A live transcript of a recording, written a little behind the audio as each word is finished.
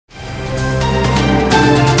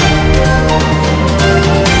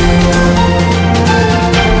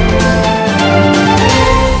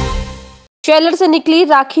शेलर से निकली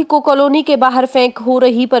राखी को कॉलोनी के बाहर फेंक हो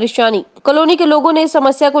रही परेशानी। कॉलोनी के लोगों ने इस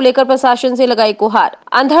समस्या को लेकर प्रशासन से लगाई गुहार।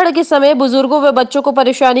 अंधड़ के समय बुजुर्गों व बच्चों को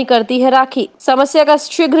परेशानी करती है राखी। समस्या का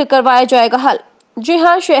शीघ्र करवाया जाएगा हल। जी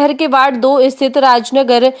हां, शहर के वार्ड 2 स्थित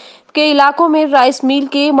राजनगर के इलाकों में राइस मिल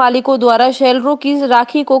के मालिकों द्वारा शेलरों की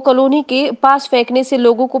राखी को कॉलोनी के पास फेंकने से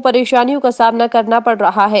लोगों को परेशानियों का सामना करना पड़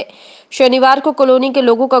रहा है। शनिवार को कॉलोनी के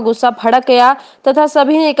लोगों का गुस्सा भड़क गया तथा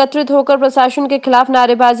सभी ने एकत्रित होकर प्रशासन के खिलाफ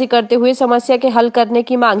नारेबाजी करते हुए समस्या के हल करने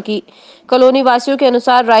की मांग की। कॉलोनी वासियों के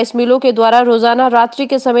अनुसार राइस मिलों के द्वारा रोजाना रात्रि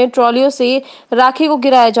के समय ट्रॉलियों से राखी को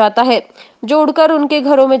गिराया जाता है, जो उड़कर उनके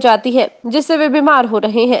घरों में जाती है, जिससे वे बीमार हो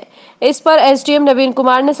रहे हैं। इस पर एसडीएम नवीन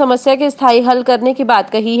कुमार ने समस्या के स्थायी हल करने की बात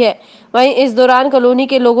कही है। वहीं इस दौरान कॉलोनी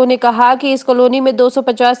के लोगों ने कहा कि इस कॉलोनी में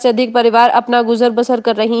 250 से अधिक परिवार अपना गुजर बसर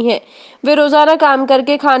कर रही हैं। वे रोजाना काम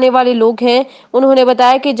करके खाने वाले लोग हैं। उन्होंने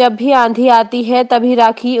बताया कि जब भी आंधी आती है तभी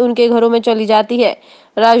राखी उनके घरों में चली जाती है।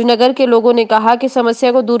 राजनगर के लोगों ने कहा कि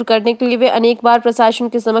समस्या को दूर करने के लिए वे अनेक बार प्रशासन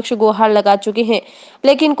के समक्ष गुहार लगा चुके हैं,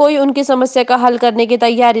 लेकिन कोई उनकी समस्या का हल करने की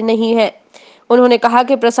तैयारी नहीं है। उन्होंने कहा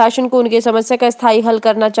कि प्रशासन को उनकी समस्या का स्थायी हल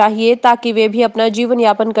करना चाहिए ताकि वे भी अपना जीवन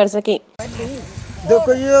यापन कर सकें।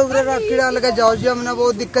 देखो ये राखी डाल के जाओ जी, हमने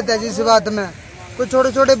बहुत दिक्कत है जी इस बात में। कोई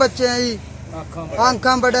छोटे छोटे बच्चे हैं जी,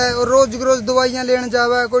 आंखा बड़ा और रोज रोज दवाइयाँ लेने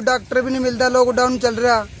जावा, कोई डॉक्टर भी नहीं मिलता, लॉकडाउन चल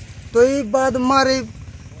रहा। तो ये बात हमारी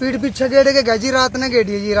पीठ पीछे गेड़े के गए रात ने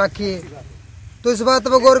गेड़ी जी राखी। तो इस बात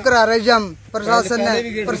पर गौर करा रहे जी हम।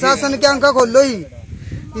 प्रशासन की आंखा खोलो ही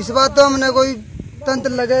इस बात। तो हमने कोई तंत्र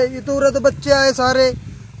लगे, ये तो बच्चे आए सारे,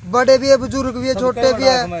 बड़े भी है, बुजुर्ग भी है, छोटे भी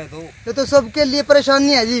है, ये तो सबके लिए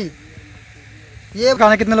परेशानी है जी। ये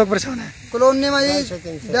कितने लोग परेशान हैं? कॉलोनी में जी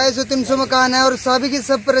 250-300 मकान है और सभी की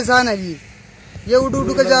सब परेशान है जी। ये उड़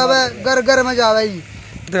उड़ के जावे, घर घर में जावे जी।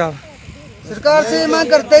 सरकार से मांग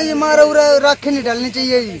करते ही हमारा राखी नहीं डालनी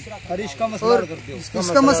चाहिए जी, और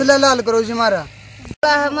इसका मसला लाल करो जी।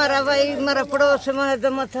 हमारा भाई हमारा पड़ोस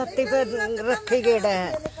में छाती पे रखी गेड़ा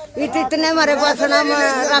है, इतने हमारे बासन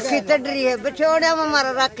राखी चढ़ रही है, बिछोड़िया में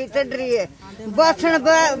हमारा राखी चढ़ रही है। बासन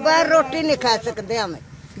बाहर रोटी नहीं खा सकते हमें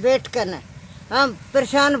बैठ कर, हम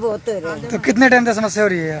परेशान बहुत हो रहे हैं। तो कितने टाइम से समस्या हो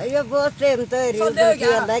रही है? ये बहुत टाइम तो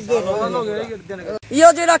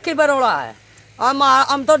यो जो राखी बरोड़ा है,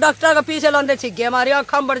 हम तो डॉक्टर का पीछे लाते छिक गए, हमारी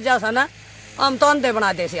आँखा बढ़ जा ना, हम तो अंधे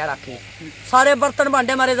बना दे राखी। सारे बर्तन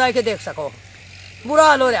भांडे मारे जाके देख सको, बुरा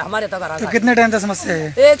हाल हो रहा है हमारे तो घर। तो कितने टाइम से समस्या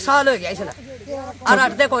है? 1 साल हो गया इसलिए। और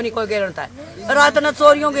हटते को नहीं कोई गेरता है, रात न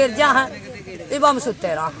चोरियों गिर जा है, अब हम सुते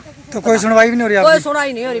रहा। तो कोई सुनवाई भी नहीं हो रही? कोई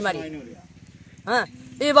सुनाई नहीं हो रही हमारी। हाँ,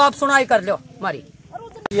 अब आप सुनाई कर लो हमारी।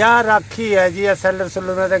 यहाँ राखी है जी, सेलर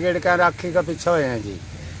सुलर में तो गेड़ का राखी का पीछे हुए हैं जी।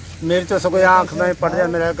 मेरी तो सब आँख में पड़ जाए,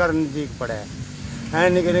 मेरा घर नजदीक पड़ा है।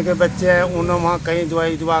 निके निके बच्चे हैं, उन्होंने वहाँ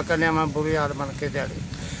कहीं दुआ करने में बुरी हाल बन के जाए।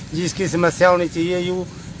 जिसकी समस्या होनी चाहिए यू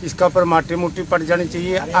इसका पर माटी मुट्टी पड़ जानी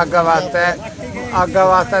चाहिए। आगा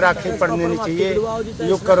वास्ता राखी पड़नी नहीं चाहिए।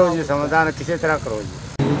 यू करो जी, समाधान किसी तरह करो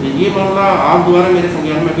जी। ये मामला आप द्वारा मेरे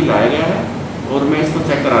संज्ञान में भी लाया गया है और मैं इसको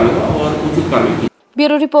चेक करा लूंगा और उचित कार्रवाई।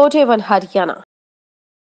 Bureau report A1 Haryana.